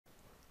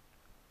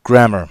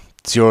Grammar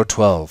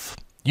 012,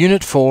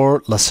 Unit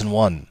 4, Lesson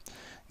 1,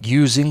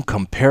 Using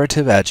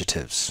Comparative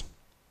Adjectives.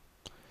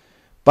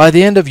 By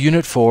the end of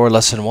Unit 4,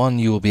 Lesson 1,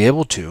 you will be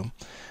able to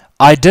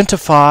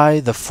identify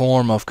the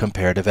form of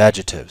comparative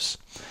adjectives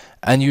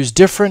and use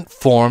different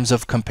forms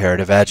of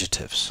comparative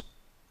adjectives.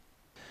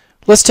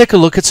 Let's take a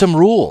look at some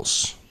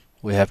rules.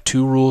 We have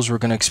two rules we're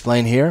going to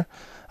explain here,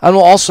 and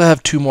we'll also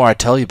have two more I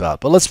tell you about,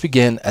 but let's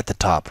begin at the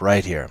top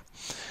right here.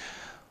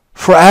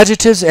 For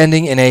adjectives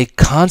ending in a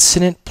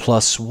consonant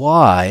plus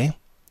y,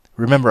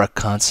 remember a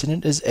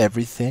consonant is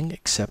everything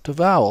except a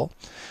vowel,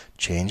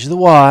 change the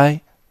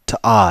y to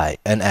I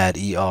and add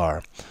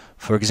er.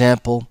 For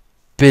example,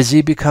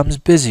 busy becomes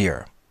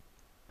busier.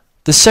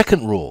 The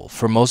second rule,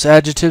 for most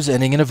adjectives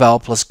ending in a vowel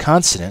plus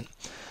consonant,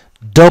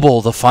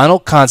 double the final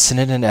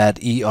consonant and add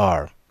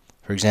er.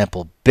 For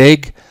example,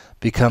 big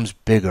becomes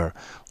bigger.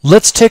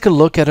 Let's take a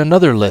look at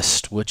another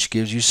list which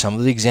gives you some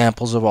of the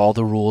examples of all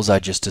the rules I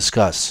just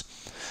discussed.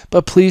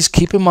 But please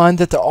keep in mind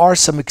that there are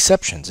some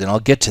exceptions, and I'll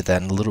get to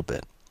that in a little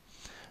bit.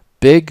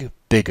 Big,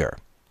 bigger.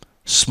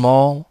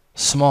 Small,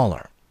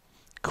 smaller.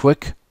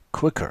 Quick,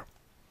 quicker.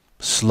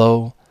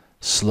 Slow,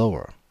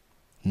 slower.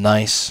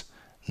 Nice,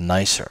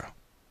 nicer.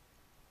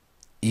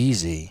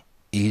 Easy,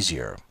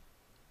 easier.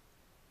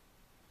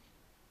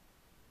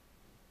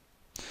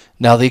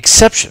 Now the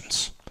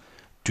exceptions.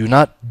 Do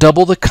not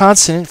double the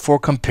consonant for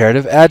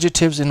comparative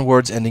adjectives in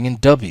words ending in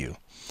W.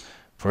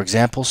 For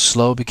example,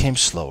 slow became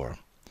slower.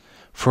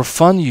 For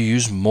fun, you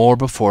use more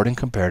before it in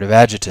comparative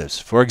adjectives.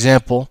 For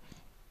example,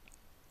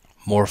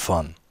 more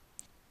fun.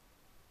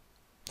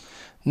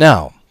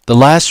 Now, the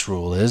last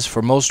rule is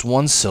for most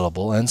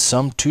one-syllable and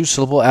some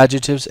two-syllable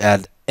adjectives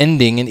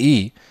ending in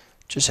E,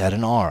 just add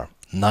an R.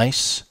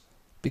 Nice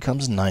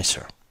becomes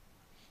nicer.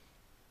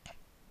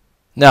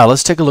 Now,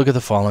 let's take a look at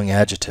the following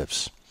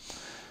adjectives.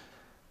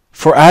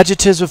 For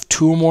adjectives of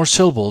two or more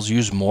syllables,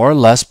 use more or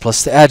less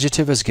plus the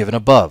adjective as given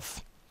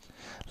above.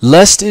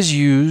 Less is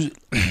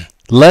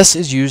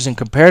used in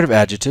comparative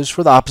adjectives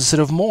for the opposite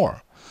of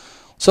more.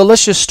 So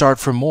let's just start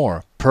for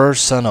more.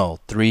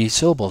 Personal, 3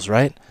 syllables,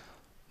 right?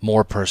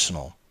 More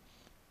personal.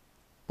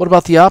 What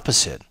about the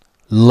opposite?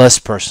 Less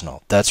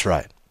personal. That's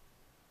right.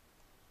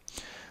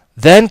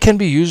 Then can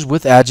be used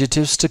with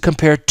adjectives to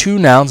compare two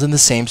nouns in the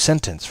same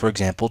sentence. For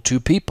example, two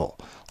people.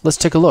 Let's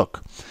take a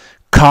look.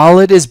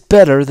 Khalid is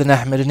better than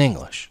Ahmed in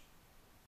English.